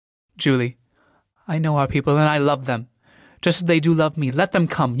Julie, I know our people and I love them. Just as they do love me. Let them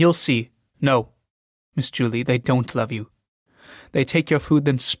come. You'll see. No, Miss Julie, they don't love you. They take your food,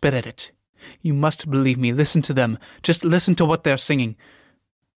 then spit at it. You must believe me. Listen to them. Just listen to what they're singing.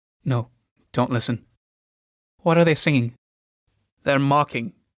 No, don't listen. What are they singing? They're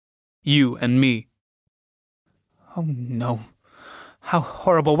mocking. You and me. Oh, no. How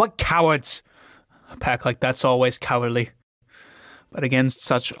horrible. What cowards. A pack like that's always cowardly. But against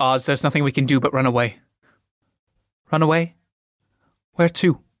such odds, there's nothing we can do but run away. Run away? Where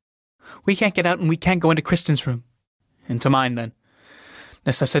to? We can't get out and we can't go into Kristen's room. Into mine, then.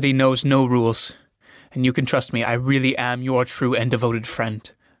 Necessity knows no rules. And you can trust me, I really am your true and devoted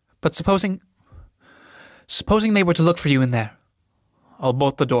friend. But supposing they were to look for you in there. I'll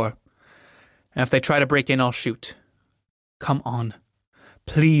bolt the door. And if they try to break in, I'll shoot. Come on.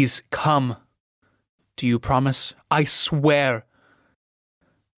 Please, come. Do you promise? I swear.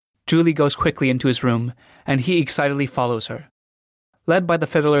 Julie goes quickly into his room, and he excitedly follows her. Led by the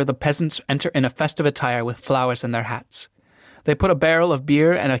fiddler, the peasants enter in a festive attire with flowers in their hats. They put a barrel of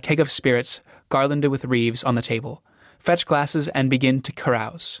beer and a keg of spirits, garlanded with wreaths, on the table, fetch glasses, and begin to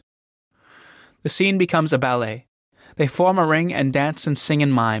carouse. The scene becomes a ballet. They form a ring and dance and sing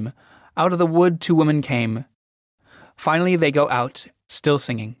and mime. Out of the wood 2 women came. Finally they go out, still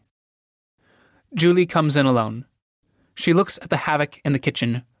singing. Julie comes in alone. She looks at the havoc in the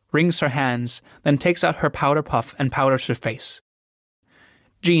kitchen, wrings her hands, then takes out her powder puff and powders her face.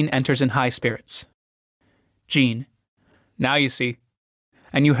 Jean enters in high spirits. Jean, now you see.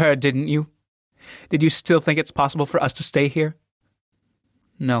 And you heard, didn't you? Did you still think it's possible for us to stay here?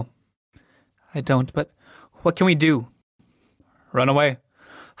 No, I don't, but what can we do? Run away.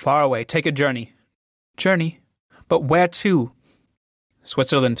 Far away. Take a journey. Journey? But where to?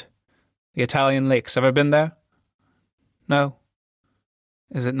 Switzerland. The Italian lakes. Ever been there? No.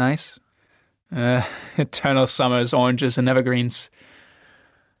 Is it nice? Eternal summers, oranges, and evergreens.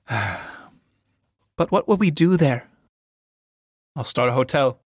 But what will we do there? I'll start a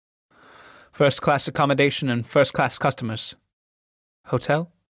hotel. First-class accommodation and first-class customers.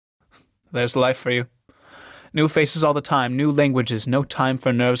 Hotel? There's life for you. New faces all the time, new languages, no time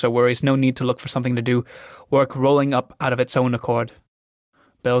for nerves or worries, no need to look for something to do, work rolling up out of its own accord.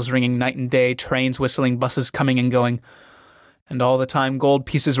 Bells ringing night and day, trains whistling, buses coming and going, and all the time gold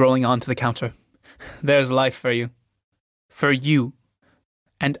pieces rolling onto the counter. There's life for you. For you.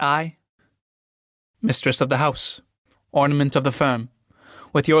 And I? Mistress of the house. Ornament of the firm.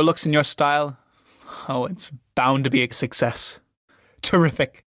 With your looks and your style, oh, it's bound to be a success.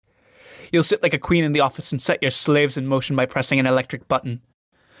 Terrific. You'll sit like a queen in the office and set your slaves in motion by pressing an electric button.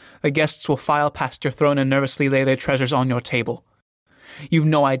 The guests will file past your throne and nervously lay their treasures on your table. You've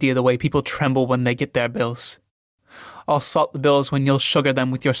no idea the way people tremble when they get their bills. I'll salt the bills when you'll sugar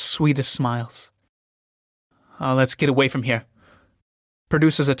them with your sweetest smiles. Oh, let's get away from here.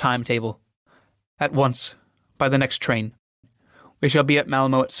 Produces a timetable. At once, by the next train. We shall be at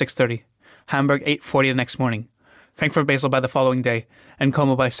Malmo at 6:30, Hamburg 8:40 the next morning, Frankfurt Basel by the following day, and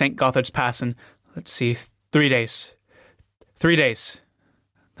Como by St. Gothard's Pass in, 3 days. 3 days.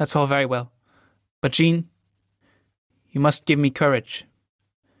 That's all very well. But Jean, you must give me courage.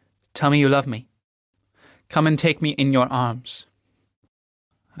 Tell me you love me. Come and take me in your arms.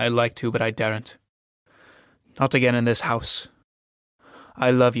 I'd like to, but I daren't. Not again in this house.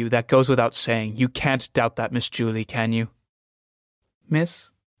 I love you, that goes without saying. You can't doubt that, Miss Julie, can you?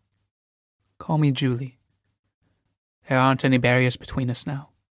 Miss? Call me Julie. There aren't any barriers between us now.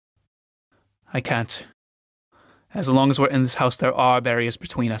 I can't. As long as we're in this house, there are barriers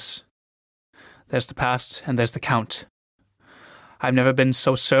between us. There's the past, and there's the Count. I've never been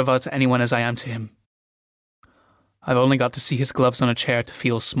so servile to anyone as I am to him. I've only got to see his gloves on a chair to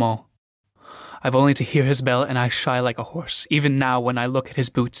feel small. I've only to hear his bell, and I shy like a horse. Even now, when I look at his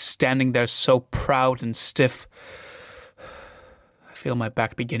boots, standing there so proud and stiff, I feel my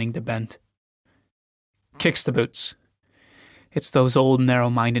back beginning to bend. Kicks the boots. It's those old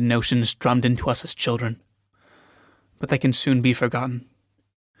narrow-minded notions drummed into us as children. But they can soon be forgotten.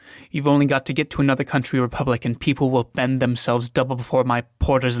 You've only got to get to another country republic and people will bend themselves double before my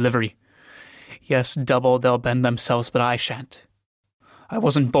porter's livery. Yes, double they'll bend themselves, but I shan't. I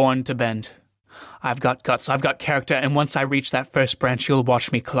wasn't born to bend. I've got guts, I've got character, and once I reach that first branch, you'll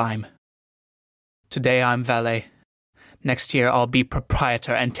watch me climb. Today I'm valet. Next year I'll be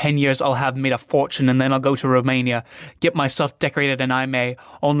proprietor, and 10 years I'll have made a fortune, and then I'll go to Romania, get myself decorated, and I may,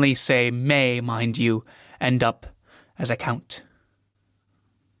 only say may, mind you, end up as a count.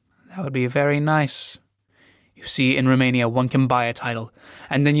 That would be very nice. You see, in Romania one can buy a title,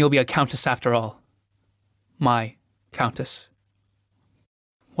 and then you'll be a countess after all. My countess.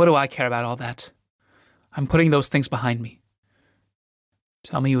 What do I care about all that? I'm putting those things behind me.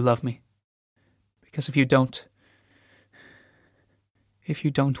 Tell me you love me. Because if you don't,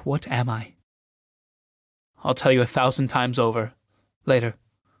 what am I? I'll tell you 1,000 times over, later,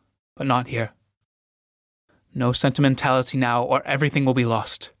 but not here. No sentimentality now, or everything will be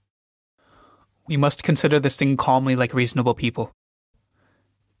lost. We must consider this thing calmly like reasonable people.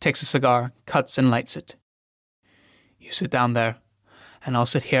 Takes a cigar, cuts and lights it. You sit down there, and I'll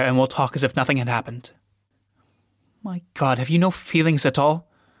sit here and we'll talk as if nothing had happened. My God, have you no feelings at all?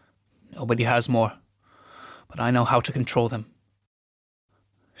 Nobody has more, but I know how to control them.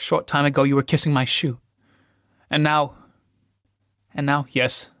 A short time ago you were kissing my shoe. And now,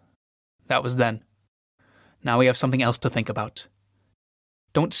 yes, that was then. Now we have something else to think about.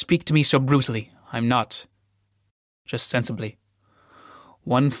 Don't speak to me so brutally. I'm not. Just sensibly.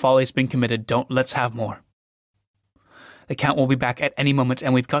 One folly's been committed. Let's have more. The Count will be back at any moment,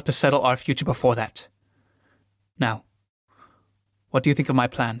 and we've got to settle our future before that. Now, what do you think of my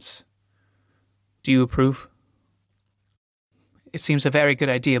plans? Do you approve? It seems a very good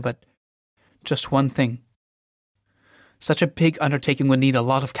idea, but just one thing. Such a big undertaking would need a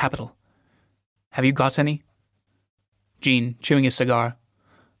lot of capital. Have you got any? Jean, chewing his cigar.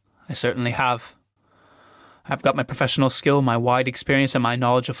 I certainly have. I've got my professional skill, my wide experience, and my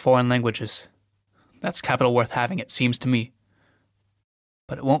knowledge of foreign languages. That's capital worth having, it seems to me.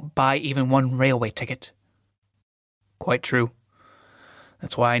 But it won't buy even one railway ticket. Quite true.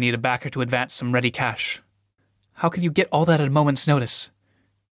 That's why I need a backer to advance some ready cash. How could you get all that at a moment's notice?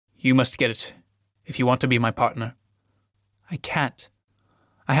 You must get it, if you want to be my partner. I can't.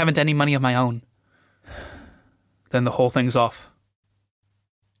 I haven't any money of my own. Then the whole thing's off.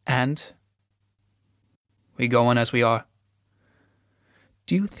 And we go on as we are.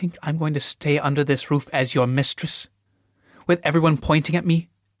 Do you think I'm going to stay under this roof as your mistress? With everyone pointing at me?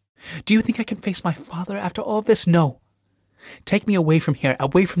 Do you think I can face my father after all of this? No. Take me away from here,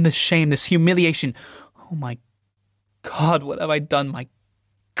 away from this shame, this humiliation. Oh my God, what have I done? My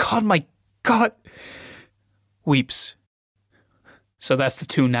God. Weeps. So that's the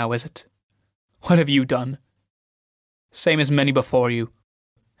tune now, is it? What have you done? Same as many before you.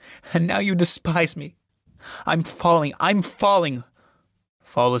 And now you despise me. I'm falling.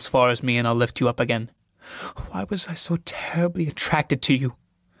 Fall as far as me and I'll lift you up again. Why was I so terribly attracted to you?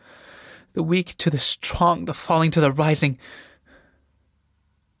 The weak to the strong, the falling to the rising.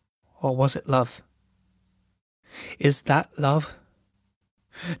 Or was it love? Is that love?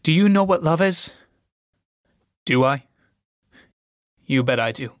 Do you know what love is? Do I? You bet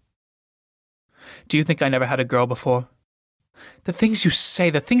I do. Do you think I never had a girl before? The things you say,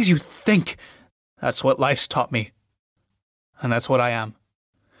 the things you think, that's what life's taught me. And that's what I am.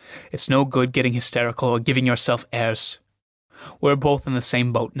 It's no good getting hysterical or giving yourself airs. We're both in the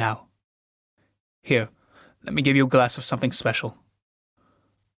same boat now. Here, let me give you a glass of something special.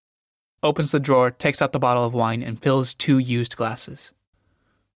 Opens the drawer, takes out the bottle of wine, and fills 2 used glasses.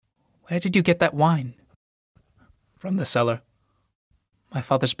 Where did you get that wine? From the cellar. My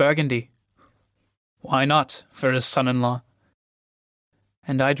father's Burgundy. Why not, for his son-in-law?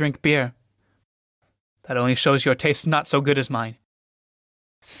 And I drink beer. That only shows your taste not so good as mine.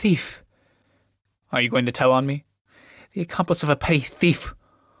 Thief. Are you going to tell on me? The accomplice of a petty thief.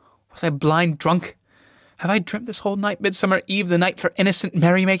 Was I blind drunk? Have I dreamt this whole night Midsummer Eve, the night for innocent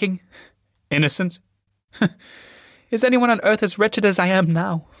merrymaking? Innocent? Is anyone on earth as wretched as I am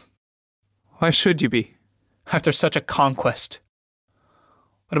now? Why should you be, after such a conquest?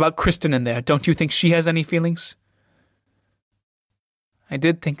 What about Kristen in there? Don't you think she has any feelings? I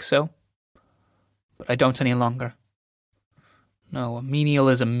did think so, but I don't any longer. No, a menial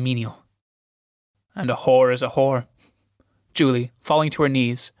is a menial, and a whore is a whore. Julie, falling to her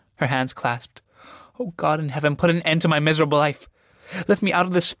knees, her hands clasped. Oh God in heaven, put an end to my miserable life. Lift me out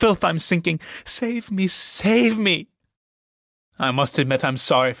of this filth I'm sinking. Save me, save me. I must admit I'm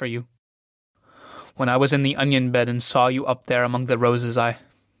sorry for you. When I was in the onion bed and saw you up there among the roses,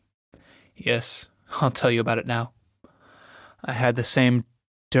 Yes, I'll tell you about it now. I had the same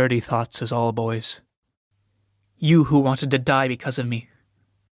dirty thoughts as all boys. You who wanted to die because of me.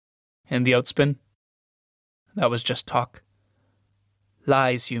 And the outspin? That was just talk.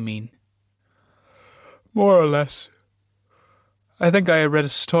 Lies, you mean? More or less. I think I had read a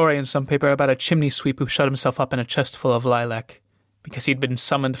story in some paper about a chimney sweep who shut himself up in a chest full of lilac because he'd been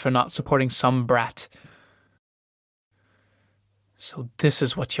summoned for not supporting some brat. So this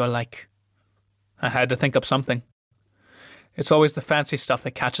is what you're like. I had to think up something. It's always the fancy stuff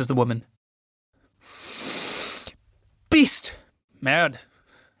that catches the woman. Beast! Merde.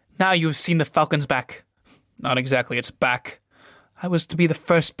 Now you've seen the falcon's back. Not exactly its back. I was to be the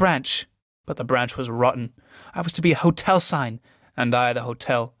first branch, but the branch was rotten. I was to be a hotel sign, and I the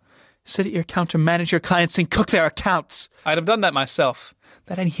hotel. Sit at your counter, manage your clients, and cook their accounts. I'd have done that myself.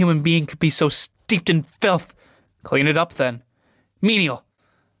 That any human being could be so steeped in filth. Clean it up, then. Menial.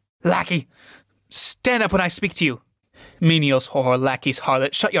 Lackey. Stand up when I speak to you. Menials, whore, lackeys,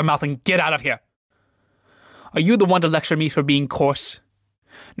 harlot, shut your mouth and get out of here. Are you the one to lecture me for being coarse?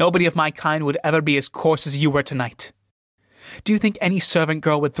 Nobody of my kind would ever be as coarse as you were tonight. Do you think any servant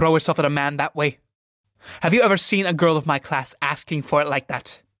girl would throw herself at a man that way? Have you ever seen a girl of my class asking for it like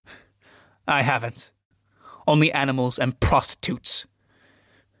that? I haven't. Only animals and prostitutes.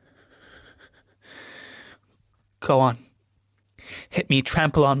 Go on. Hit me,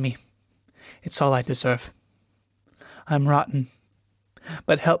 trample on me. It's all I deserve. I'm rotten.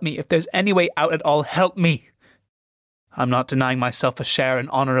 But help me. If there's any way out at all, help me. I'm not denying myself a share and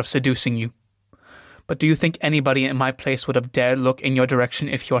honor of seducing you. But do you think anybody in my place would have dared look in your direction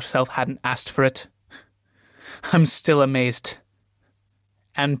if yourself hadn't asked for it? I'm still amazed.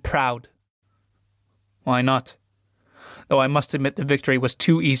 And proud. Why not? Though I must admit the victory was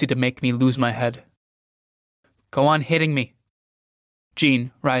too easy to make me lose my head. Go on hitting me.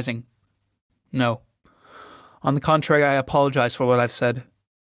 Jean, rising. No. On the contrary, I apologize for what I've said.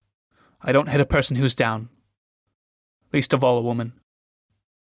 I don't hit a person who's down. Least of all a woman.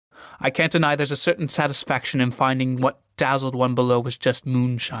 I can't deny there's a certain satisfaction in finding what dazzled one below was just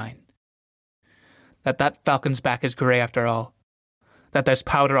moonshine. That falcon's back is grey after all. That there's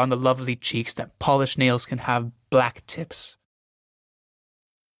powder on the lovely cheeks, that polished nails can have black tips.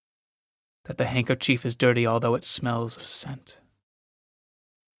 That the handkerchief is dirty although it smells of scent.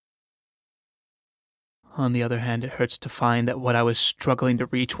 On the other hand, it hurts to find that what I was struggling to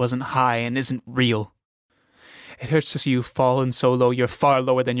reach wasn't high and isn't real. It hurts to see you fallen so low you're far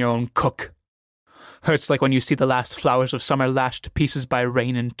lower than your own cook. Hurts like when you see the last flowers of summer lashed to pieces by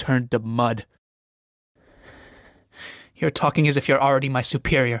rain and turned to mud. You're talking as if you're already my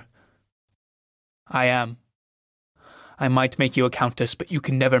superior. I am. I might make you a countess, but you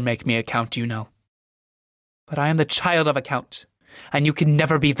can never make me a count, you know. But I am the child of a count, and you can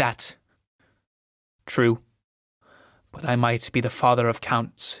never be that. True. But I might be the father of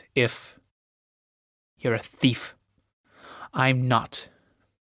counts if... You're a thief. I'm not.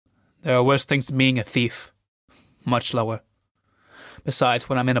 There are worse things than being a thief. Much lower. Besides,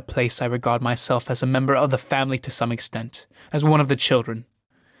 when I'm in a place, I regard myself as a member of the family to some extent, as one of the children.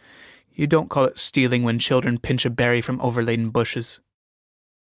 You don't call it stealing when children pinch a berry from overladen bushes.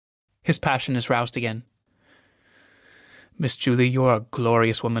 His passion is roused again. Miss Julie, you're a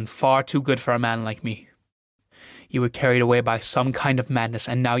glorious woman, far too good for a man like me. You were carried away by some kind of madness,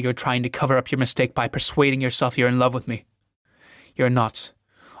 and now you're trying to cover up your mistake by persuading yourself you're in love with me. You're not,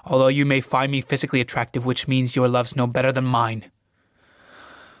 although you may find me physically attractive, which means your love's no better than mine.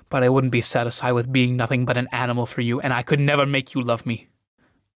 But I wouldn't be satisfied with being nothing but an animal for you, and I could never make you love me.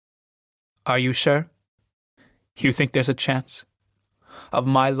 Are you sure? You think there's a chance? Of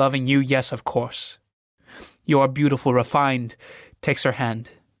my loving you, yes, of course. You're beautiful, refined, takes her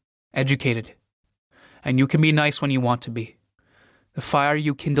hand, educated. And you can be nice when you want to be. The fire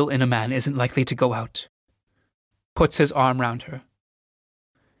you kindle in a man isn't likely to go out. Puts his arm round her.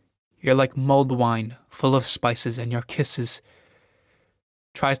 You're like mulled wine, full of spices, and your kisses...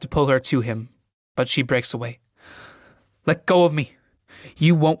 Tries to pull her to him, but she breaks away. Let go of me.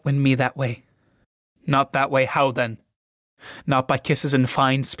 You won't win me that way. Not that way, how then? Not by kisses and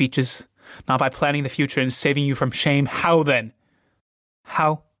fine speeches. Not by planning the future and saving you from shame, how then?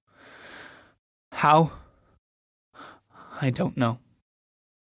 How? How? I don't know.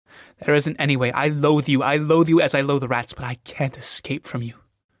 There isn't any way. I loathe you as I loathe the rats, but I can't escape from you.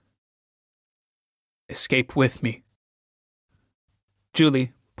 Escape with me.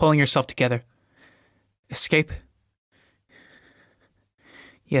 Julie, pulling herself together. Escape?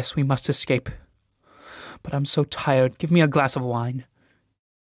 Yes, we must escape. But I'm so tired. Give me a glass of wine.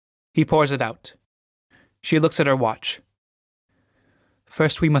 He pours it out. She looks at her watch.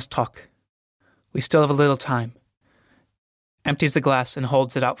 First we must talk. We still have a little time. Empties the glass and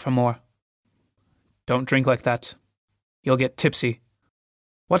holds it out for more. Don't drink like that. You'll get tipsy.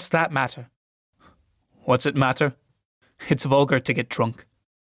 What's that matter? What's it matter? It's vulgar to get drunk.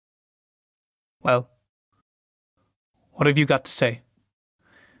 Well, what have you got to say?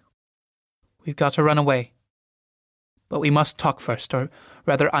 We've got to run away. But we must talk first, or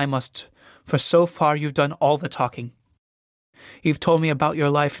rather I must, for so far you've done all the talking. You've told me about your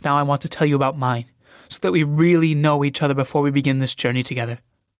life, now I want to tell you about mine, so that we really know each other before we begin this journey together.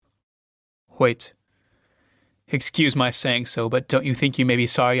 Wait. Excuse my saying so, but don't you think you may be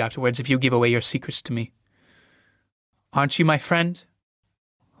sorry afterwards if you give away your secrets to me? Aren't you my friend?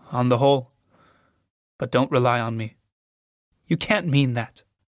 On the whole. But don't rely on me. You can't mean that.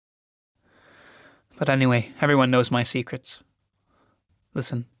 But anyway, everyone knows my secrets.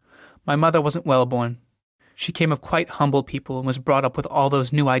 Listen, my mother wasn't well born. She came of quite humble people and was brought up with all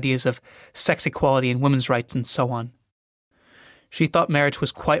those new ideas of sex equality and women's rights and so on. She thought marriage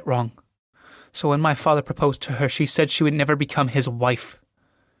was quite wrong. So when my father proposed to her, she said she would never become his wife.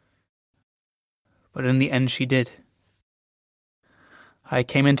 But in the end, she did. I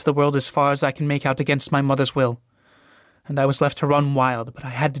came into the world as far as I can make out against my mother's will, and I was left to run wild, but I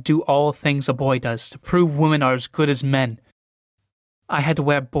had to do all things a boy does to prove women are as good as men. I had to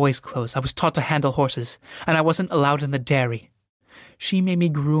wear boys' clothes, I was taught to handle horses, and I wasn't allowed in the dairy. She made me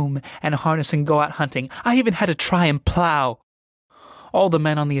groom and harness and go out hunting. I even had to try and plow. All the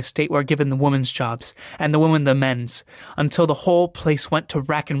men on the estate were given the women's jobs, and the women the men's, until the whole place went to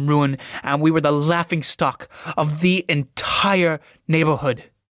rack and ruin, and we were the laughingstock of the entire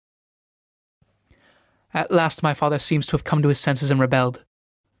neighborhood. At last my father seems to have come to his senses and rebelled.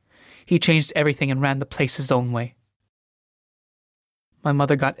 He changed everything and ran the place his own way. My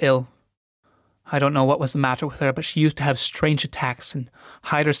mother got ill. I don't know what was the matter with her, but she used to have strange attacks and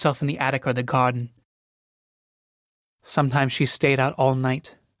hide herself in the attic or the garden. Sometimes she stayed out all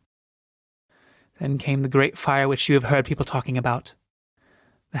night. Then came the great fire which you have heard people talking about.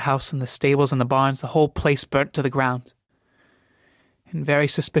 The house and the stables and the barns, the whole place burnt to the ground. In very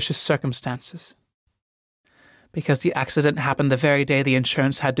suspicious circumstances. Because the accident happened the very day the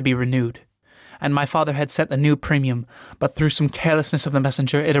insurance had to be renewed, and my father had sent the new premium, but through some carelessness of the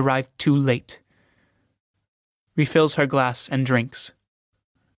messenger it arrived too late. Refills her glass and drinks.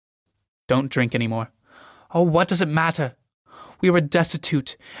 Don't drink any more. Oh, what does it matter? We were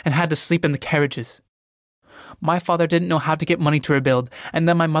destitute and had to sleep in the carriages. My father didn't know how to get money to rebuild, and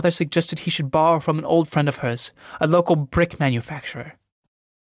then my mother suggested he should borrow from an old friend of hers, a local brick manufacturer.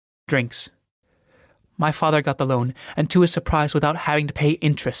 Drinks. My father got the loan, and to his surprise without having to pay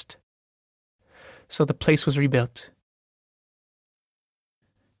interest. So the place was rebuilt.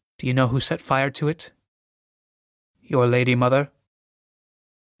 Do you know who set fire to it? Your lady mother.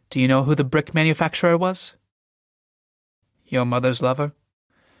 Do you know who the brick manufacturer was? Your mother's lover.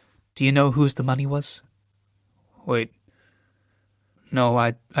 Do you know whose the money was? Wait. No,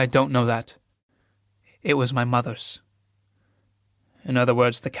 I don't know that. It was my mother's. In other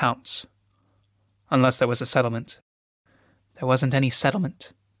words, the Count's. Unless there was a settlement. There wasn't any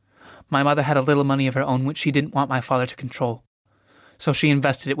settlement. My mother had a little money of her own which she didn't want my father to control. So she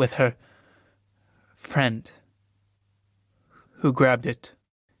invested it with her friend, who grabbed it.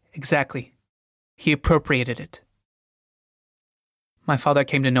 Exactly. He appropriated it. My father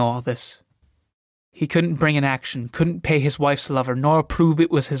came to know all this. He couldn't bring an action, couldn't pay his wife's lover, nor prove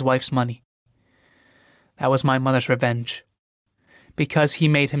it was his wife's money. That was my mother's revenge, because he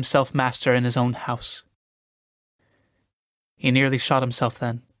made himself master in his own house. He nearly shot himself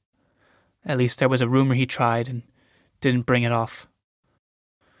then. At least there was a rumor he tried and didn't bring it off.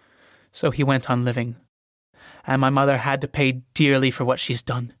 So he went on living, and my mother had to pay dearly for what she's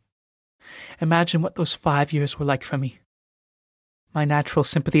done. Imagine what those 5 years were like for me. My natural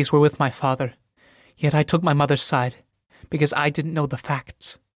sympathies were with my father, yet I took my mother's side, because I didn't know the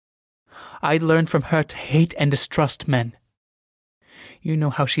facts. I learned from her to hate and distrust men. You know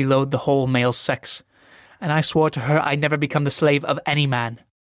how she loathed the whole male sex, and I swore to her I'd never become the slave of any man.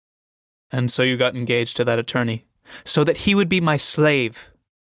 And so you got engaged to that attorney? So that he would be my slave.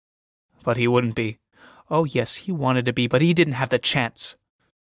 But he wouldn't be. Oh yes, he wanted to be, but he didn't have the chance.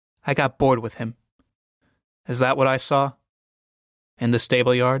 I got bored with him. Is that what I saw? In the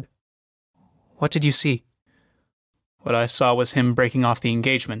stable yard? What did you see? What I saw was him breaking off the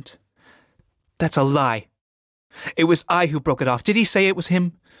engagement. That's a lie. It was I who broke it off. Did he say it was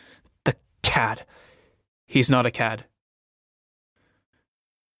him? The cad. He's not a cad.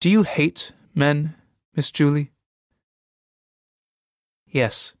 Do you hate men, Miss Julie?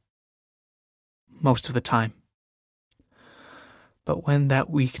 Yes. Most of the time. But when that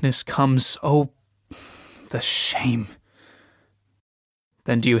weakness comes, oh, the shame.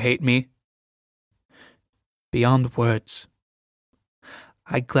 Then do you hate me? Beyond words.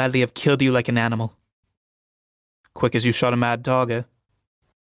 I'd gladly have killed you like an animal. Quick as you shot a mad dog, eh?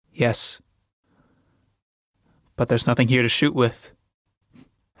 Yes. But there's nothing here to shoot with.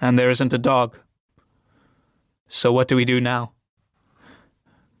 And there isn't a dog. So what do we do now?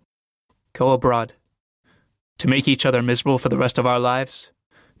 Go abroad. To make each other miserable for the rest of our lives?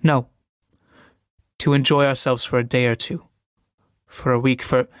 No. To enjoy ourselves for a day or two. For a week,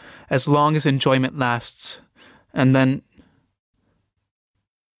 for as long as enjoyment lasts. And then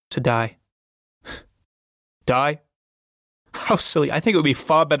to die. Die? How silly. I think it would be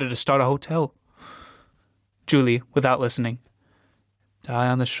far better to start a hotel. Julie, without listening. Die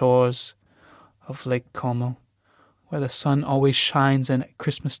on the shores of Lake Como, where the sun always shines and at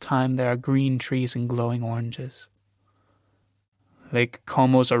Christmas time there are green trees and glowing oranges. Lake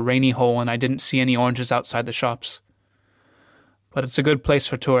Como's a rainy hole and I didn't see any oranges outside the shops. But it's a good place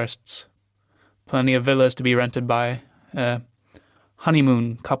for tourists. Plenty of villas to be rented by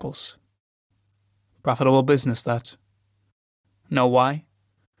honeymoon couples. Profitable business, that. Know why?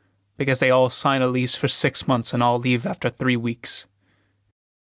 Because they all sign a lease for 6 months and all leave after 3 weeks.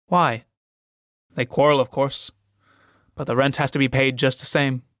 Why? They quarrel, of course. But the rent has to be paid just the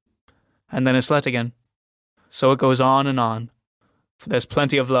same. And then it's let again. So it goes on and on. For there's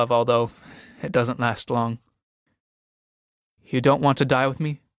plenty of love, although it doesn't last long. You don't want to die with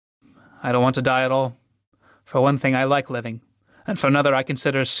me? I don't want to die at all. For one thing, I like living. And for another, I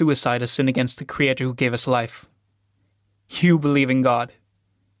consider suicide a sin against the Creator who gave us life. You believe in God.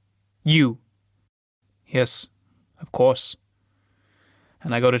 You. Yes, of course.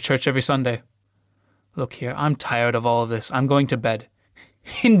 And I go to church every Sunday. Look here, I'm tired of all of this. I'm going to bed.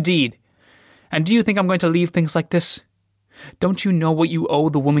 Indeed. And do you think I'm going to leave things like this? Don't you know what you owe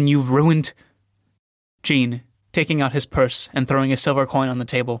the woman you've ruined? Jean, taking out his purse and throwing a silver coin on the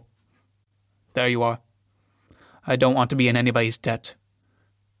table. There you are. I don't want to be in anybody's debt.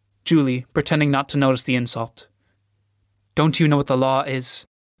 Julie, pretending not to notice the insult. Don't you know what the law is?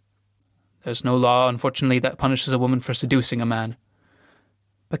 There's no law, unfortunately, that punishes a woman for seducing a man.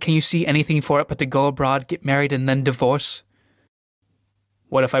 But can you see anything for it but to go abroad, get married, and then divorce?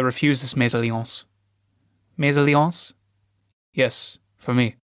 What if I refuse this mésalliance? Mésalliance? Yes, for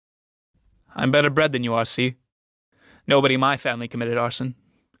me. I'm better bred than you are, see? Nobody in my family committed arson.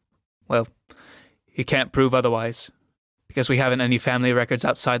 Well, you can't prove otherwise, because we haven't any family records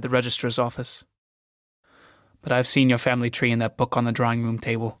outside the registrar's office. But I've seen your family tree in that book on the drawing room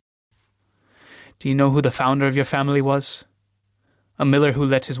table. Do you know who the founder of your family was? A miller who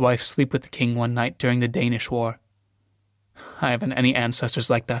let his wife sleep with the king one night during the Danish War. I haven't any ancestors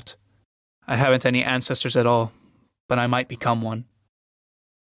like that. I haven't any ancestors at all, but I might become one.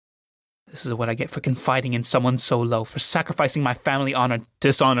 This is what I get for confiding in someone so low, for sacrificing my family honor to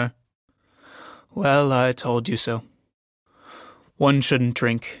dishonor. Well, I told you so. One shouldn't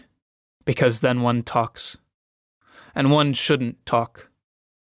drink, because then one talks. And one shouldn't talk.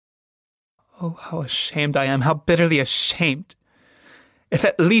 Oh, how ashamed I am, how bitterly ashamed. If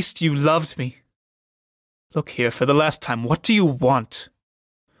at least you loved me. Look here, for the last time, what do you want?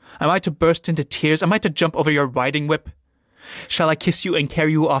 Am I to burst into tears? Am I to jump over your riding whip? Shall I kiss you and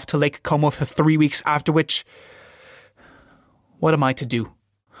carry you off to Lake Como for 3 weeks, after which... What am I to do?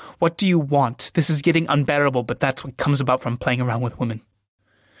 What do you want? This is getting unbearable, but that's what comes about from playing around with women.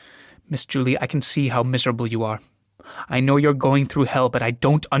 Miss Julie, I can see how miserable you are. I know you're going through hell, but I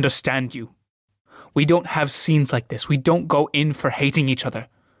don't understand you. We don't have scenes like this. We don't go in for hating each other.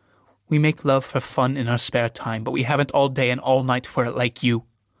 We make love for fun in our spare time, but we haven't all day and all night for it like you.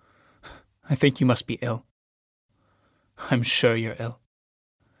 I think you must be ill. I'm sure you're ill.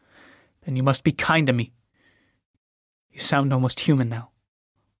 Then you must be kind to me. You sound almost human now.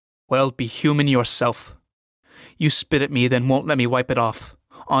 Well, be human yourself. You spit at me, then won't let me wipe it off.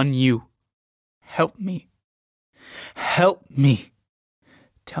 On you. Help me. Help me.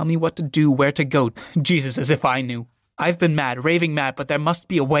 Tell me what to do, where to go. Jesus, as if I knew. I've been mad, raving mad, but there must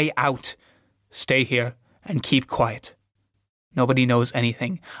be a way out. Stay here and keep quiet. Nobody knows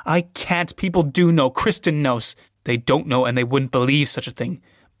anything. I can't. People do know. Kristen knows. They don't know and they wouldn't believe such a thing.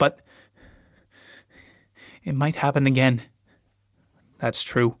 But it might happen again. That's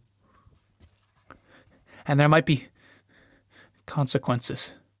true. And there might be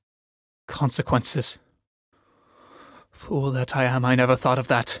consequences. Consequences. Fool that I am, I never thought of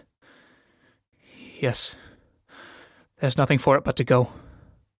that. Yes. There's nothing for it but to go.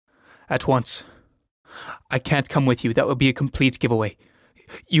 At once. I can't come with you. That would be a complete giveaway.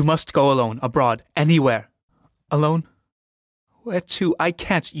 You must go alone, abroad, anywhere. Alone? Where to? I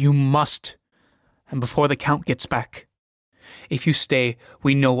can't. You must. And before the Count gets back. If you stay,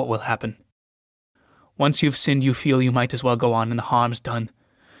 we know what will happen. Once you've sinned, you feel you might as well go on and the harm's done.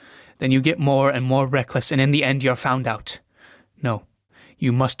 Then you get more and more reckless, and in the end you're found out. No,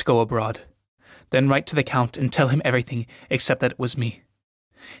 you must go abroad. Then write to the Count and tell him everything, except that it was me.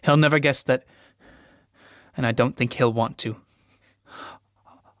 He'll never guess that, and I don't think he'll want to.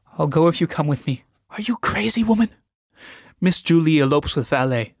 I'll go if you come with me. Are you crazy, woman? Miss Julie elopes with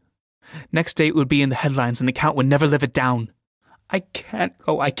valet. Next day it would be in the headlines, and the Count would never live it down. I can't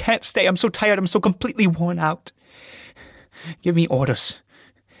go. I can't stay. I'm so tired. I'm so completely worn out. Give me orders.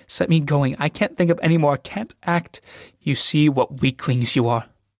 Set me going. I can't think of any more. I can't act. You see what weaklings you are.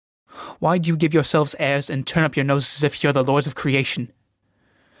 Why do you give yourselves airs and turn up your noses as if you're the lords of creation?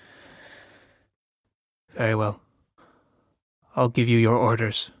 Very well. I'll give you your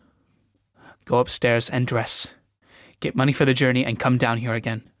orders. Go upstairs and dress. Get money for the journey and come down here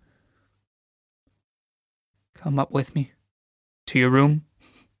again. Come up with me. To your room.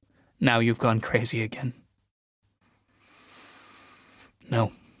 Now you've gone crazy again.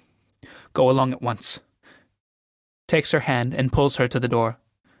 No. Go along at once. Takes her hand and pulls her to the door.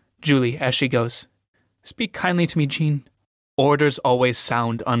 Julie, as she goes. Speak kindly to me, Jean. Orders always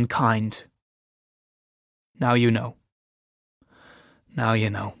sound unkind. Now you know. Now you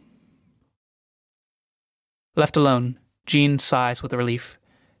know. Left alone, Jean sighs with relief,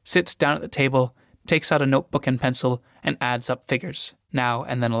 sits down at the table, takes out a notebook and pencil, and adds up figures, now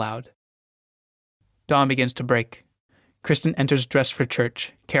and then aloud. Dawn begins to break. Kristen enters dressed for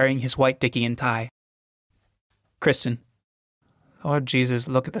church, carrying his white dicky and tie. Kristen. Lord Jesus,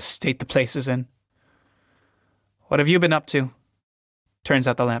 look at the state the place is in. What have you been up to? Turns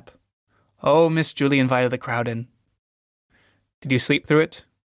out the lamp. Oh, Miss Julie invited the crowd in. Did you sleep through it?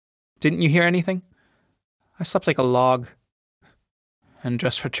 Didn't you hear anything? I slept like a log. And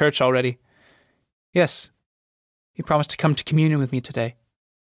dressed for church already. Yes. You promised to come to communion with me today.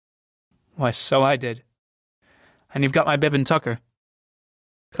 Why, so I did. And you've got my bib and tucker.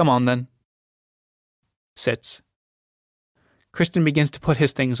 Come on, then. Sits. Kristen begins to put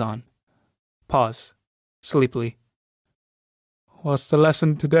his things on. Pause. Sleepily. What's the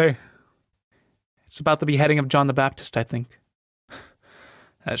lesson today? It's about the beheading of John the Baptist, I think.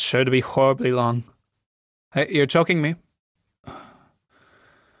 That's sure to be horribly long. Hey, you're choking me.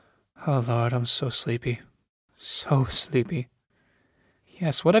 Oh, Lord, I'm so sleepy. So sleepy.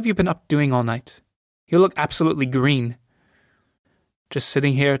 Yes, what have you been up doing all night? You look absolutely green. Just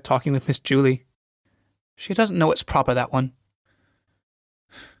sitting here talking with Miss Julie. She doesn't know it's proper, that one.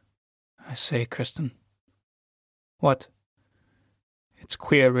 I say, Kristen. What? It's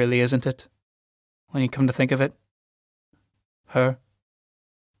queer, really, isn't it? When you come to think of it. Her.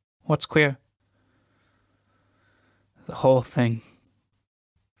 What's queer? The whole thing.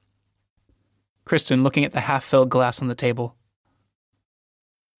 Kristen, looking at the half-filled glass on the table.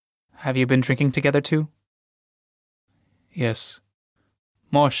 Have you been drinking together too? Yes.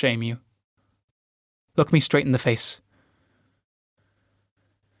 More shame you. Look me straight in the face.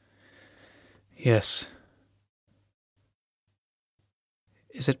 Yes.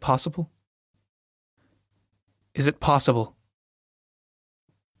 Is it possible? Is it possible?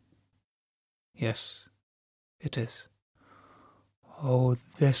 Yes, it is. Oh,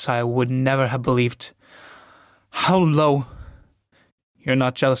 this I would never have believed. How low! You're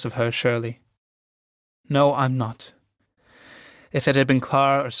not jealous of her, surely? No, I'm not. If it had been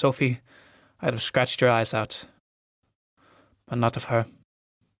Clara or Sophie, I'd have scratched your eyes out. But not of her.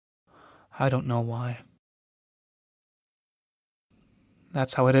 I don't know why.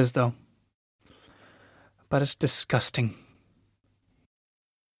 That's how it is, though. But it's disgusting.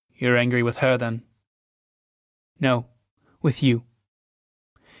 You're angry with her, then? No, with you.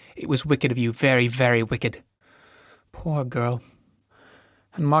 It was wicked of you, very, very wicked. Poor girl.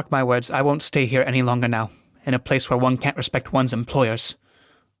 And mark my words, I won't stay here any longer now, in a place where one can't respect one's employers.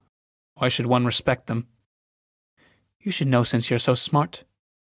 Why should one respect them? You should know since you're so smart.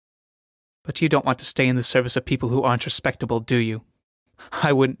 But you don't want to stay in the service of people who aren't respectable, do you?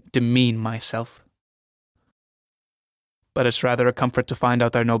 I wouldn't demean myself. But it's rather a comfort to find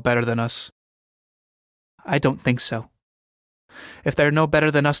out they're no better than us. I don't think so. If they're no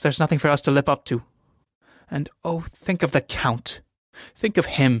better than us, there's nothing for us to live up to. And oh, think of the Count. Think of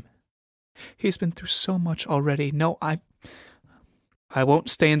him. He's been through so much already. No, I won't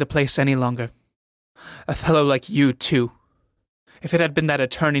stay in the place any longer. A fellow like you, too. If it had been that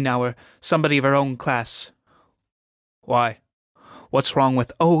attorney now, or somebody of our own class. Why? What's wrong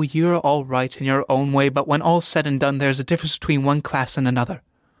with, oh, you're all right in your own way, but when all's said and done, there's a difference between one class and another.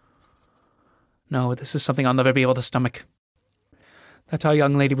 No, this is something I'll never be able to stomach. That our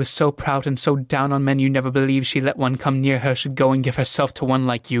young lady was so proud and so down on men you never believed she let one come near her should go and give herself to one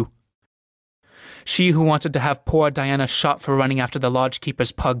like you. She who wanted to have poor Diana shot for running after the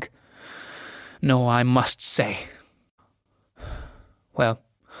lodge-keeper's pug. No, I must say. Well,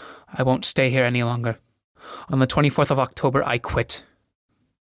 I won't stay here any longer. On the 24th of October, I quit.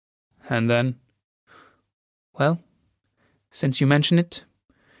 And then? Well, since you mention it,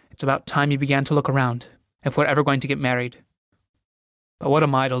 it's about time you began to look around, if we're ever going to get married. But what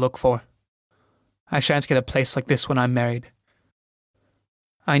am I to look for? I shan't get a place like this when I'm married.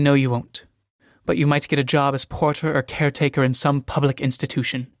 I know you won't, but you might get a job as porter or caretaker in some public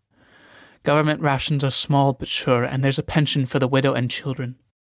institution. Government rations are small but sure, and there's a pension for the widow and children.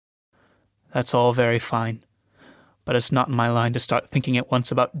 That's all very fine, but it's not in my line to start thinking at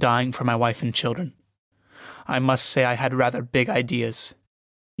once about dying for my wife and children. I must say I had rather big ideas.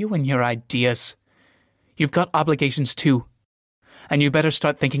 You and your ideas. You've got obligations too, and you better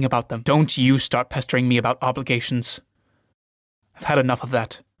start thinking about them. Don't you start pestering me about obligations. I've had enough of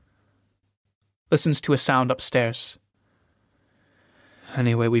that. Listens to a sound upstairs.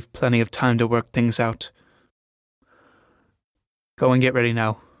 Anyway, we've plenty of time to work things out. Go and get ready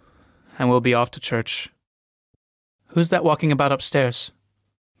now, and we'll be off to church. Who's that walking about upstairs?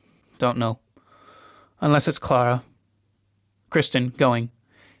 Don't know. Unless it's Clara. Kristen, going.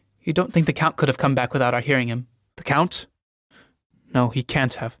 You don't think the Count could have come back without our hearing him? The Count? No, he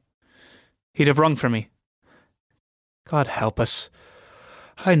can't have. He'd have rung for me. God help us.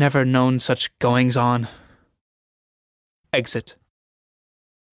 I never known such goings-on. Exit.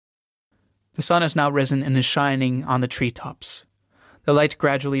 The sun has now risen and is shining on the treetops. The light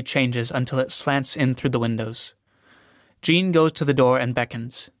gradually changes until it slants in through the windows. Jean goes to the door and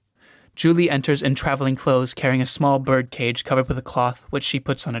beckons. Julie enters in traveling clothes, carrying a small bird cage covered with a cloth, which she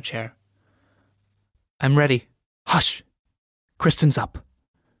puts on a chair. I'm ready. Hush! Kristen's up.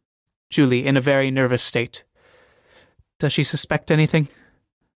 Julie, in a very nervous state. Does she suspect anything?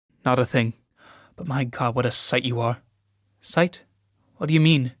 Not a thing. But my God, what a sight you are. Sight? What do you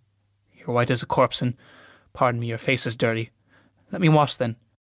mean? You're white as a corpse and, pardon me, your face is dirty. Let me wash then.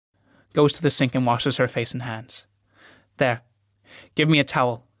 Goes to the sink and washes her face and hands. There. Give me a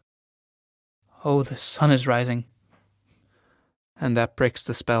towel. Oh, the sun is rising. And that breaks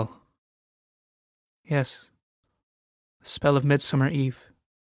the spell. Yes. The spell of Midsummer Eve.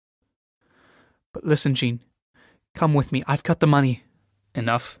 But listen, Jean. Come with me. I've got the money.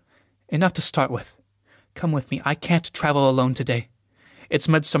 Enough. Enough to start with. Come with me. I can't travel alone today. It's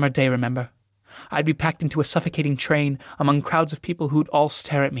Midsummer Day, remember? I'd be packed into a suffocating train among crowds of people who'd all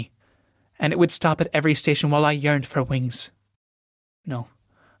stare at me. And it would stop at every station while I yearned for wings. No,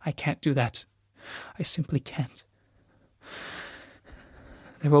 I can't do that. I simply can't.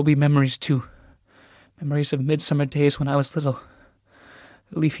 There will be memories, too. Memories of midsummer days when I was little.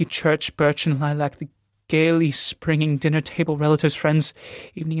 The leafy church, birch and lilac, the gaily springing dinner table, relatives, friends,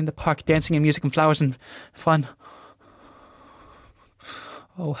 evening in the park, dancing and music and flowers and fun.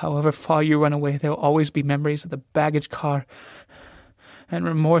 Oh, however far you run away, there will always be memories of the baggage car, and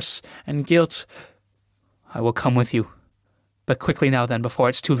remorse and guilt. I will come with you. But quickly now then, before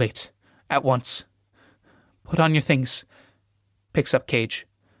it's too late. At once. Put on your things. Picks up cage.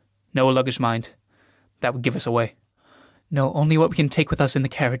 No luggage, mind. That would give us away. No, only what we can take with us in the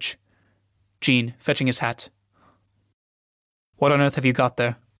carriage. Jean, fetching his hat. What on earth have you got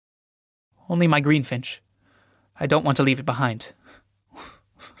there? Only my greenfinch. I don't want to leave it behind.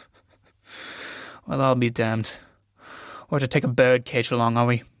 Well, I'll be damned. Or to take a bird cage along, are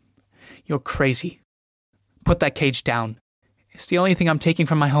we? You're crazy. Put that cage down. It's the only thing I'm taking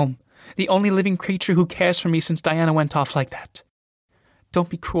from my home. The only living creature who cares for me since Diana went off like that. Don't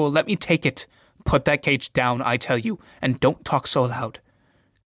be cruel. Let me take it. Put that cage down, I tell you, and don't talk so loud.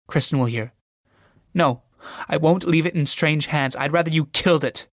 Kristen will hear. No, I won't leave it in strange hands. I'd rather you killed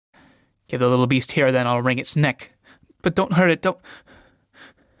it. Give the little beast here, then I'll wring its neck. But don't hurt it, don't...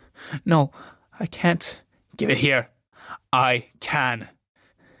 No, I can't. Give it here. I can.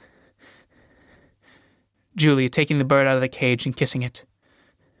 Julie, taking the bird out of the cage and kissing it.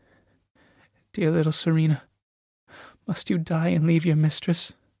 Dear little Serena, must you die and leave your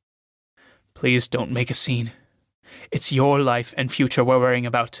mistress? Please don't make a scene. It's your life and future we're worrying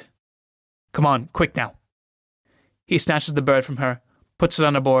about. Come on, quick now. He snatches the bird from her, puts it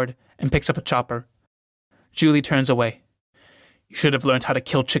on a board, and picks up a chopper. Julie turns away. You should have learned how to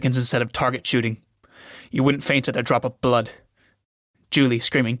kill chickens instead of target shooting. You wouldn't faint at a drop of blood. Julie,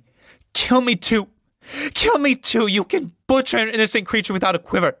 screaming, Kill me too! Kill me too! You can butcher an innocent creature without a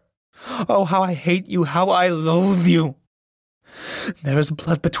quiver. Oh, how I hate you, how I loathe you. There is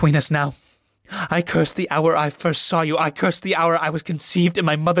blood between us now. I curse the hour I first saw you. I curse the hour I was conceived in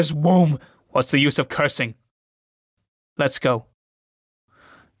my mother's womb. What's the use of cursing? Let's go.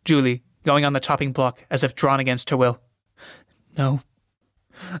 Julie, going on the chopping block as if drawn against her will. No,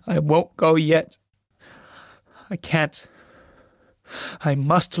 I won't go yet. I can't. I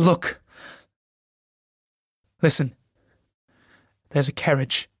must look. Listen. There's a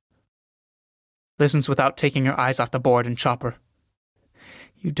carriage. Listens without taking her eyes off the board and chopper.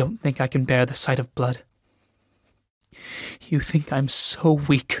 You don't think I can bear the sight of blood. You think I'm so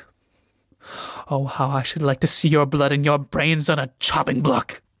weak. Oh, how I should like to see your blood and your brains on a chopping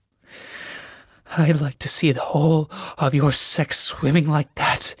block. I'd like to see the whole of your sex swimming like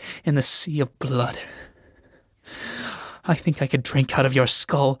that in the sea of blood. I think I could drink out of your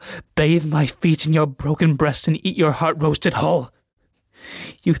skull, bathe my feet in your broken breast, and eat your heart-roasted hull.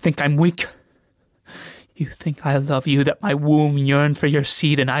 You think I'm weak? You think I love you, that my womb yearn for your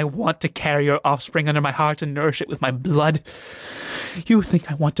seed, and I want to carry your offspring under my heart and nourish it with my blood? You think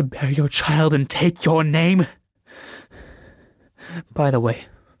I want to bear your child and take your name? By the way,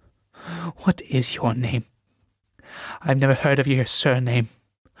 what is your name? I've never heard of your surname.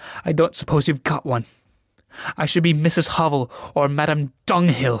 I don't suppose you've got one. I should be Mrs. Hovel or Madame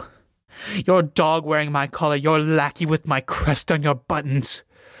Dunghill. Your dog wearing my collar, your lackey with my crest on your buttons.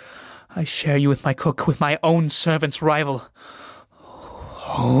 I share you with my cook, with my own servant's rival.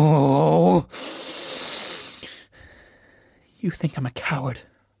 Oh. You think I'm a coward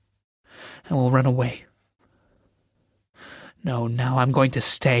and will run away. No, now I'm going to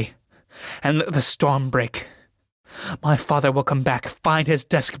stay and let the storm break. My father will come back, find his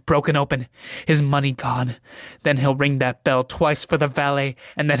desk broken open, his money gone. Then he'll ring that bell twice for the valet,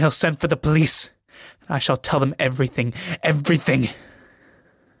 and then he'll send for the police. I shall tell them everything, everything.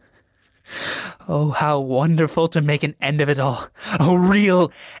 Oh, how wonderful to make an end of it all. A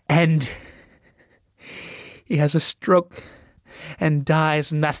real end. He has a stroke and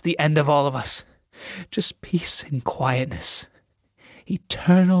dies, and that's the end of all of us. Just peace and quietness.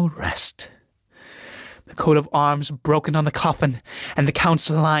 Eternal rest. The coat of arms broken on the coffin, and the Count's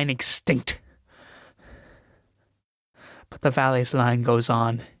line extinct. But the valet's line goes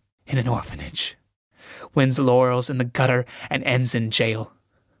on in an orphanage, wins laurels in the gutter, and ends in jail.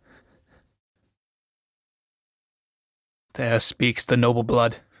 There speaks the noble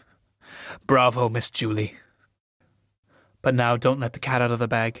blood. Bravo, Miss Julie. But now don't let the cat out of the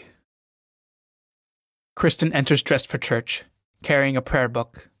bag. Kristen enters dressed for church, carrying a prayer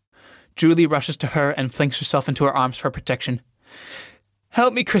book. Julie rushes to her and flings herself into her arms for protection.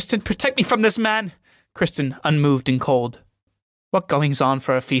 Help me, Kristen. Protect me from this man. Kristen, unmoved and cold. What goings on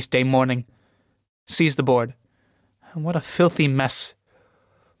for a feast day morning? Sees the board. And what a filthy mess.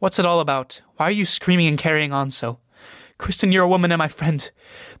 What's it all about? Why are you screaming and carrying on so? Kristen, you're a woman and my friend.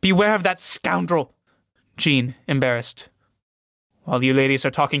 Beware of that scoundrel. Jean, embarrassed. While you ladies are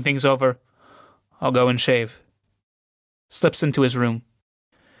talking things over, I'll go and shave. Slips into his room.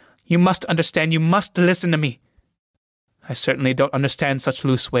 You must understand, you must listen to me. I certainly don't understand such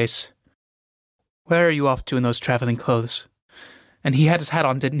loose ways. Where are you off to in those traveling clothes? And he had his hat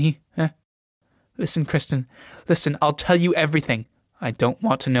on, didn't he? Listen, Kristen, listen, I'll tell you everything. I don't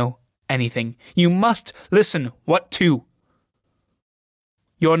want to know anything. You must listen. What to?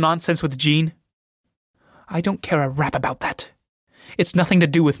 Your nonsense with Jean? I don't care a rap about that. It's nothing to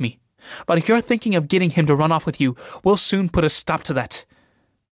do with me. But if you're thinking of getting him to run off with you, we'll soon put a stop to that.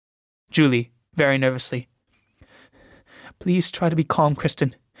 Julie, very nervously. Please try to be calm,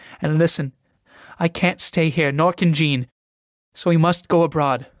 Kristen. And listen, I can't stay here, nor can Jean. So we must go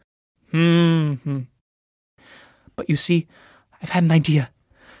abroad. But you see, I've had an idea.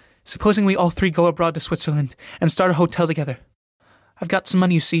 Supposing we all three go abroad to Switzerland and start a hotel together. I've got some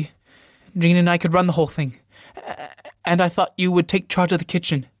money, you see. Jean and I could run the whole thing. And I thought you would take charge of the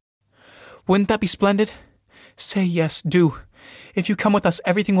kitchen. Wouldn't that be splendid? Say yes, do. If you come with us,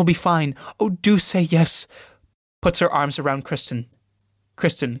 everything will be fine. Oh, do say yes. Puts her arms around Kristen.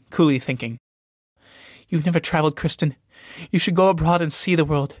 Kristen, coolly thinking. You've never traveled, Kristen. You should go abroad and see the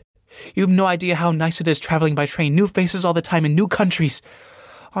world. You have no idea how nice it is traveling by train. New faces all the time in new countries.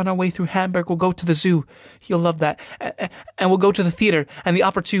 On our way through Hamburg, we'll go to the zoo. You'll love that. And we'll go to the theater and the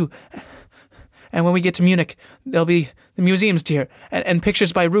opera too. And when we get to Munich, there'll be the museums, dear, and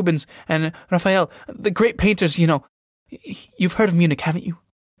pictures by Rubens and Raphael, the great painters, you know. You've heard of Munich, haven't you?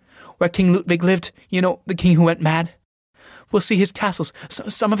 Where King Ludwig lived, you know, the king who went mad. We'll see his castles.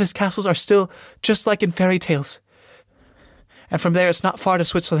 Some of his castles are still just like in fairy tales. And from there, it's not far to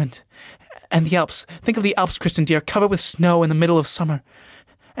Switzerland. And the Alps. Think of the Alps, Kristen, dear, covered with snow in the middle of summer.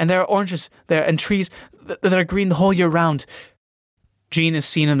 And there are oranges there and trees that are green the whole year round. Jean is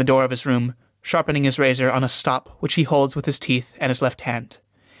seen in the door of his room, sharpening his razor on a stop which he holds with his teeth and his left hand.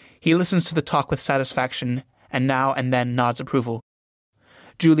 He listens to the talk with satisfaction, and now and then nods approval.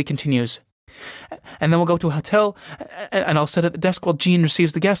 Julie continues, and then we'll go to a hotel, and I'll sit at the desk while Jean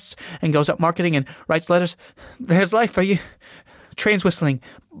receives the guests, and goes out marketing and writes letters. There's life for you. Trains whistling,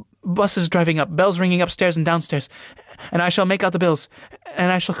 buses driving up, bells ringing upstairs and downstairs, and I shall make out the bills,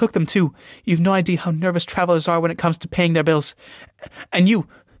 and I shall cook them too. You've no idea how nervous travelers are when it comes to paying their bills. And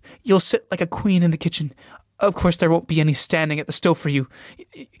you'll sit like a queen in the kitchen. Of course there won't be any standing at the stove for you.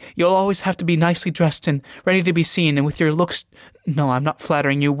 You'll always have to be nicely dressed and ready to be seen, and with your looks... No, I'm not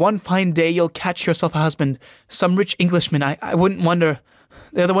flattering you. One fine day you'll catch yourself a husband. Some rich Englishman, I wouldn't wonder.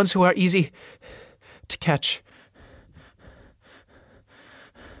 They're the ones who are easy to catch.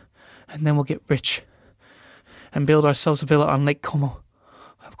 And then we'll get rich and build ourselves a villa on Lake Como.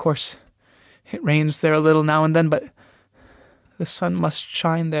 Of course, it rains there a little now and then, but the sun must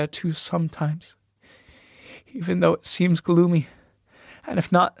shine there too sometimes, even though it seems gloomy. And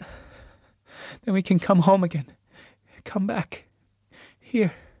if not, then we can come home again. Come back.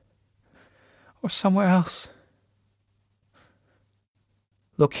 Here. Or somewhere else.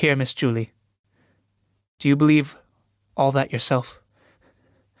 Look here, Miss Julie. Do you believe all that yourself?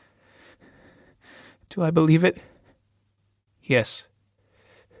 Do I believe it? Yes.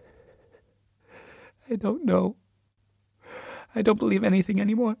 I don't know. I don't believe anything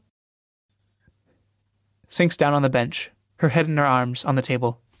anymore. Sinks down on the bench, her head in her arms on the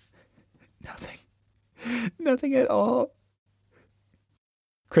table. Nothing. Nothing at all.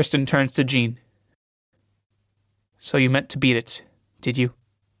 Kristen turns to Jean. So you meant to beat it, did you?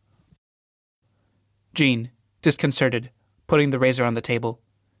 Jean, disconcerted, putting the razor on the table.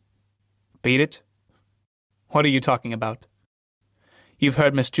 Beat it? What are you talking about? You've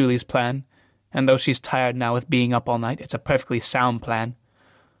heard Miss Julie's plan, and though she's tired now with being up all night, it's a perfectly sound plan.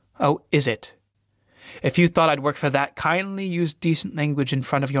 Oh, is it? If you thought I'd work for that, kindly use decent language in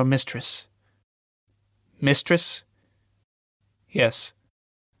front of your mistress. Mistress? Yes.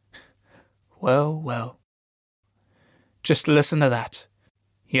 Well, well. Just listen to that.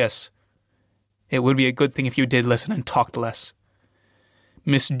 Yes. It would be a good thing if you did listen and talked less.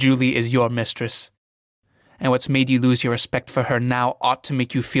 Miss Julie is your mistress, and what's made you lose your respect for her now ought to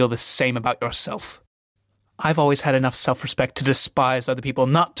make you feel the same about yourself. I've always had enough self-respect to despise other people,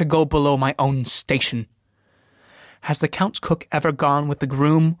 not to go below my own station. Has the Count's cook ever gone with the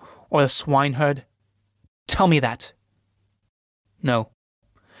groom or the swineherd? Tell me that. No.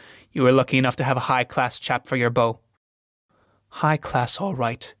 You were lucky enough to have a high-class chap for your beau. High class, all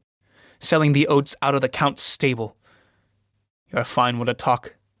right. Selling the oats out of the Count's stable. You're a fine one to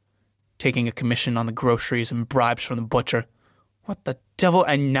talk. Taking a commission on the groceries and bribes from the butcher. What the devil?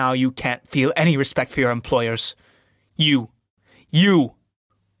 And now you can't feel any respect for your employers. You!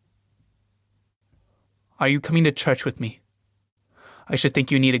 Are you coming to church with me? I should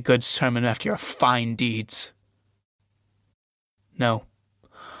think you need a good sermon after your fine deeds. No,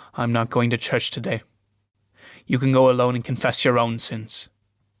 I'm not going to church today. You can go alone and confess your own sins.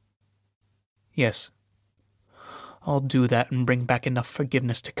 Yes, I'll do that and bring back enough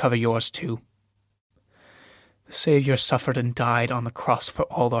forgiveness to cover yours too. The Savior suffered and died on the cross for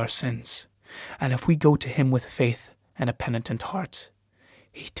all our sins, and if we go to him with faith and a penitent heart,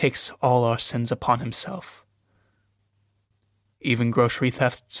 he takes all our sins upon himself. Even grocery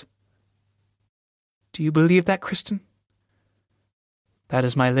thefts. Do you believe that, Kristen? That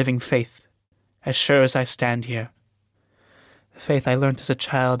is my living faith, as sure as I stand here. The faith I learnt as a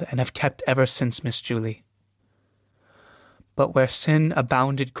child and have kept ever since, Miss Julie. But where sin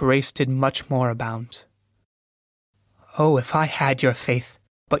abounded, grace did much more abound. Oh, if I had your faith,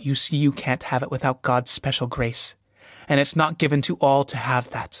 but you see you can't have it without God's special grace, and it's not given to all to have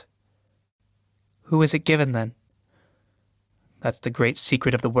that. Who is it given, then? That's the great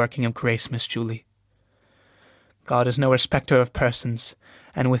secret of the working of grace, Miss Julie. God is no respecter of persons,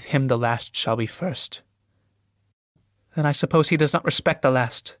 and with him the last shall be first. Then I suppose he does not respect the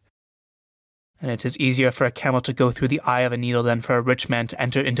last. And it is easier for a camel to go through the eye of a needle than for a rich man to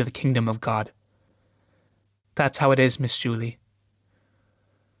enter into the kingdom of God. That's how it is, Miss Julie.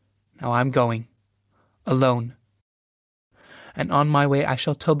 Now I'm going, alone. And on my way I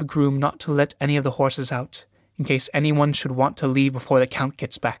shall tell the groom not to let any of the horses out, in case anyone should want to leave before the Count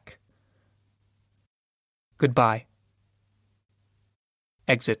gets back. Goodbye.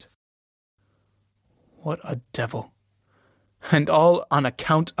 Exit. What a devil. And all on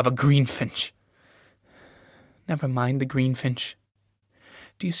account of a greenfinch. Never mind the greenfinch.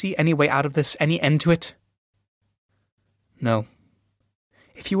 Do you see any way out of this, any end to it? No.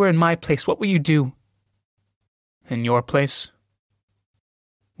 If you were in my place, what would you do? In your place?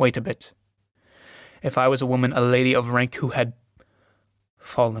 Wait a bit. If I was a woman, a lady of rank who had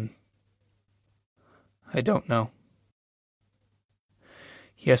fallen. I don't know.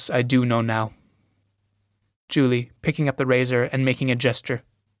 Yes, I do know now. Julie, picking up the razor and making a gesture.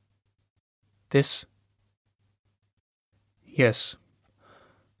 This? Yes.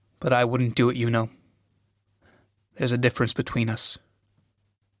 But I wouldn't do it, you know. There's a difference between us.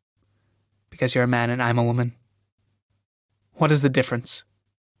 Because you're a man and I'm a woman. What is the difference?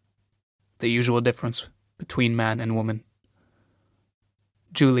 The usual difference between man and woman.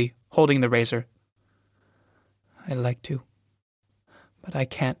 Julie, holding the razor. I'd like to, but I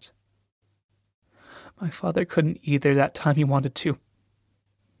can't. My father couldn't either that time he wanted to.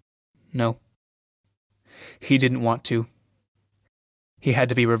 No. He didn't want to. He had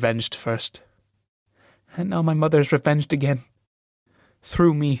to be revenged first. And now my mother's revenged again.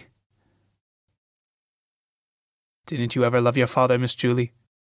 Through me. Didn't you ever love your father, Miss Julie?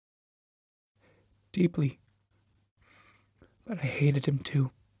 Deeply. But I hated him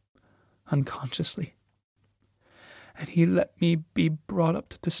too. Unconsciously. And he let me be brought up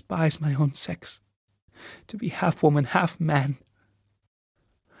to despise my own sex. To be half woman, half man.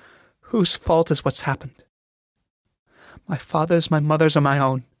 Whose fault is what's happened? My father's, my mother's, or my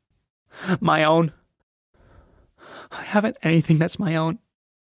own? My own. I haven't anything that's my own.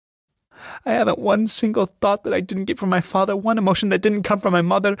 I haven't one single thought that I didn't get from my father, one emotion that didn't come from my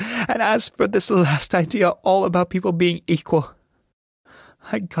mother, and as for this last idea all about people being equal,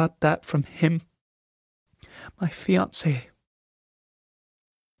 I got that from him, my fiancé.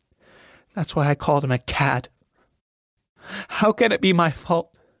 That's why I called him a cad. How can it be my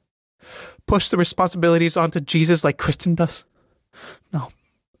fault? Push the responsibilities onto Jesus like Kristen does? No,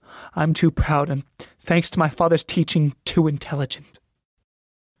 I'm too proud and, thanks to my father's teaching, too intelligent.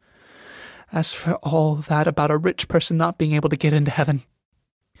 As for all that about a rich person not being able to get into heaven,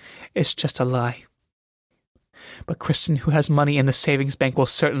 it's just a lie. But Kristen, who has money in the savings bank, will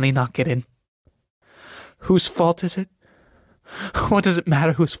certainly not get in. Whose fault is it? What does it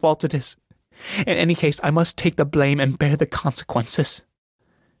matter whose fault it is? In any case, I must take the blame and bear the consequences.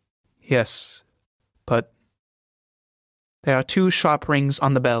 Yes, but there are 2 sharp rings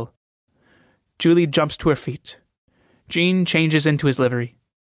on the bell. Julie jumps to her feet. Jean changes into his livery.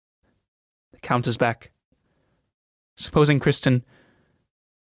 The Count is back. Supposing Kristen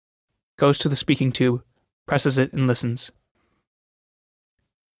goes to the speaking tube, presses it, and listens.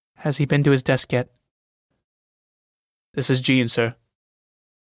 Has he been to his desk yet? This is Jean, sir.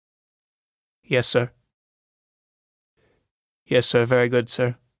 Yes, sir. Yes, sir. Very good,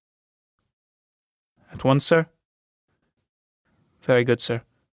 sir. At once, sir? Very good, sir.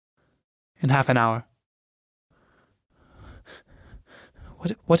 In half an hour.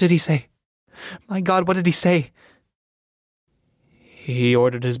 What did he say? My God, what did he say? He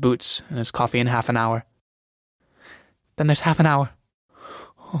ordered his boots and his coffee in half an hour. Then there's half an hour.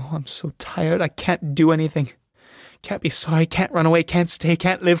 Oh, I'm so tired. I can't do anything. Can't be sorry. Can't run away. Can't stay.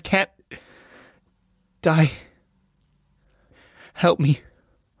 Can't live. Can't die. Help me.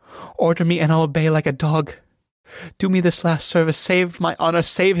 Order me and I'll obey like a dog. Do me this last service. Save my honor.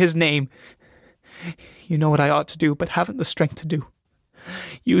 Save his name. You know what I ought to do, but haven't the strength to do.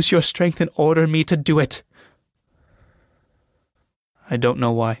 Use your strength and order me to do it. I don't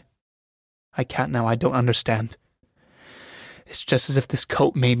know why. I can't now. I don't understand. It's just as if this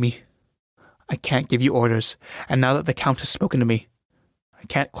coat made me. I can't give you orders, and now that the Count has spoken to me, I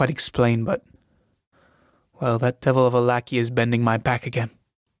can't quite explain, but, well, that devil of a lackey is bending my back again.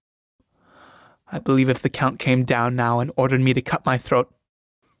 I believe if the Count came down now and ordered me to cut my throat,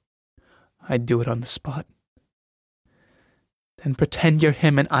 I'd do it on the spot. Then pretend you're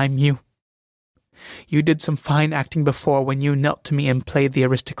him and I'm you. You did some fine acting before when you knelt to me and played the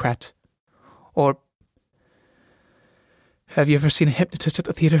aristocrat. Or, have you ever seen a hypnotist at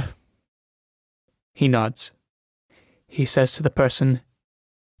the theater? He nods. He says to the person,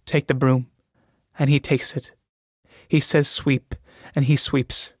 take the broom, and he takes it. He says sweep, and he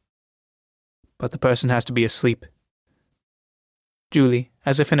sweeps. But the person has to be asleep. Julie,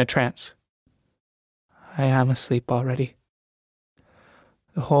 as if in a trance. I am asleep already.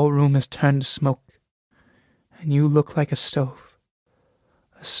 The whole room is turned to smoke, and you look like a stove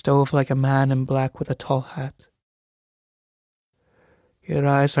like a man in black with a tall hat. Your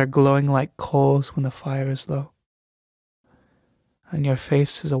eyes are glowing like coals when the fire is low, and your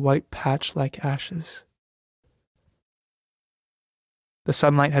face is a white patch like ashes. The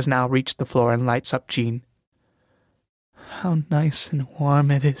sunlight has now reached the floor and lights up Jean. How nice and warm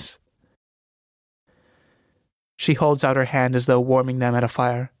it is. She holds out her hand as though warming them at a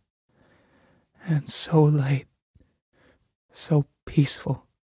fire. And so light, so peaceful.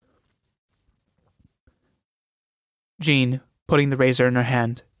 Jean, putting the razor in her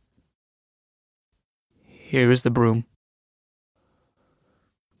hand. Here is the broom.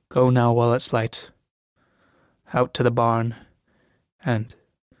 Go now while it's light. Out to the barn, and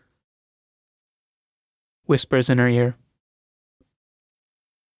whispers in her ear.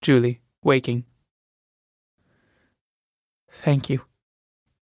 Julie, waking. Thank you.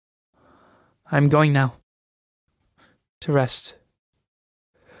 I'm going now. To rest.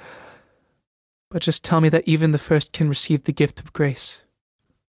 But just tell me that even the first can receive the gift of grace.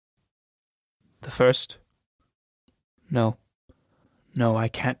 The first? No. No, I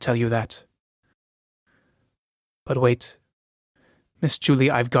can't tell you that. But wait. Miss Julie,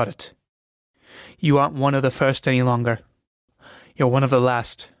 I've got it. You aren't one of the first any longer. You're one of the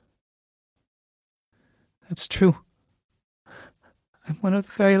last. That's true. I'm one of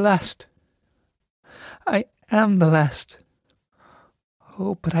the very last. I am the last.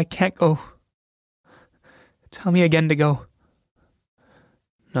 Oh, but I can't go. Tell me again to go.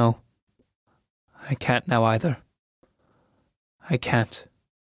 No. I can't now either. I can't.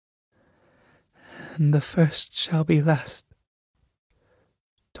 And the first shall be last.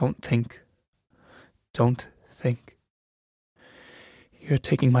 Don't think. Don't think. You're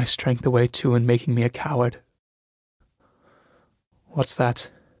taking my strength away too and making me a coward. What's that?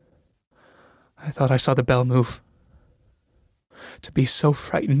 I thought I saw the bell move. To be so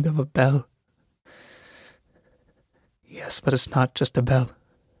frightened of a bell. Yes, but it's not just a bell.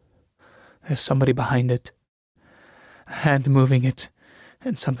 There's somebody behind it. A hand moving it,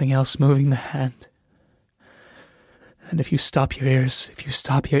 and something else moving the hand. And if you stop your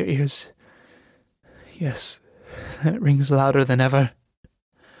ears, yes, then it rings louder than ever.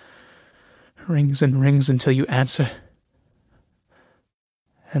 Rings and rings until you answer.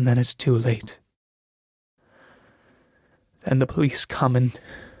 And then it's too late. Then the police come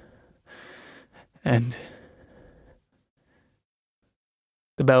and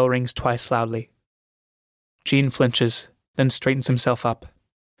the bell rings twice loudly. Gene flinches, then straightens himself up.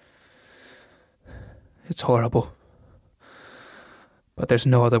 It's horrible. But there's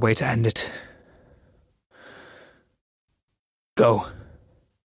no other way to end it. Go.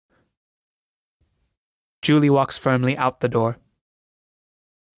 Julie walks firmly out the door.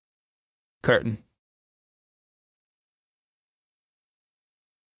 Curtain.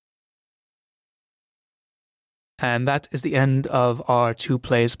 And that is the end of our 2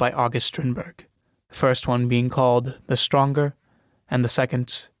 plays by August Strindberg. The first one being called The Stronger, and the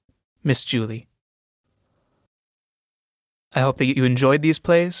second, Miss Julie. I hope that you enjoyed these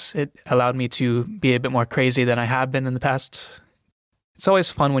plays. It allowed me to be a bit more crazy than I have been in the past. It's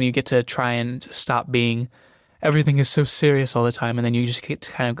always fun when you get to try and stop being, everything is so serious all the time, and then you just get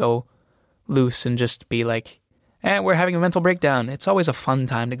to kind of go loose and just be like, we're having a mental breakdown. It's always a fun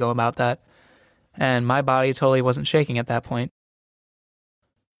time to go about that. And my body totally wasn't shaking at that point.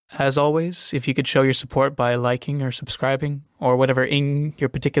 As always, if you could show your support by liking or subscribing, or whatever in your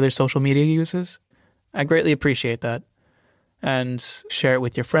particular social media uses, I greatly appreciate that. And share it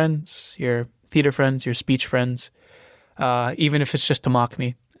with your friends, your theater friends, your speech friends, even if it's just to mock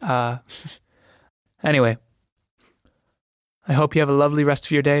me. Anyway, I hope you have a lovely rest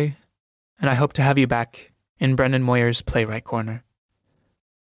of your day, and I hope to have you back in Brendan Moyer's Playwright Corner.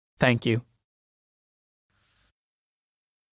 Thank you.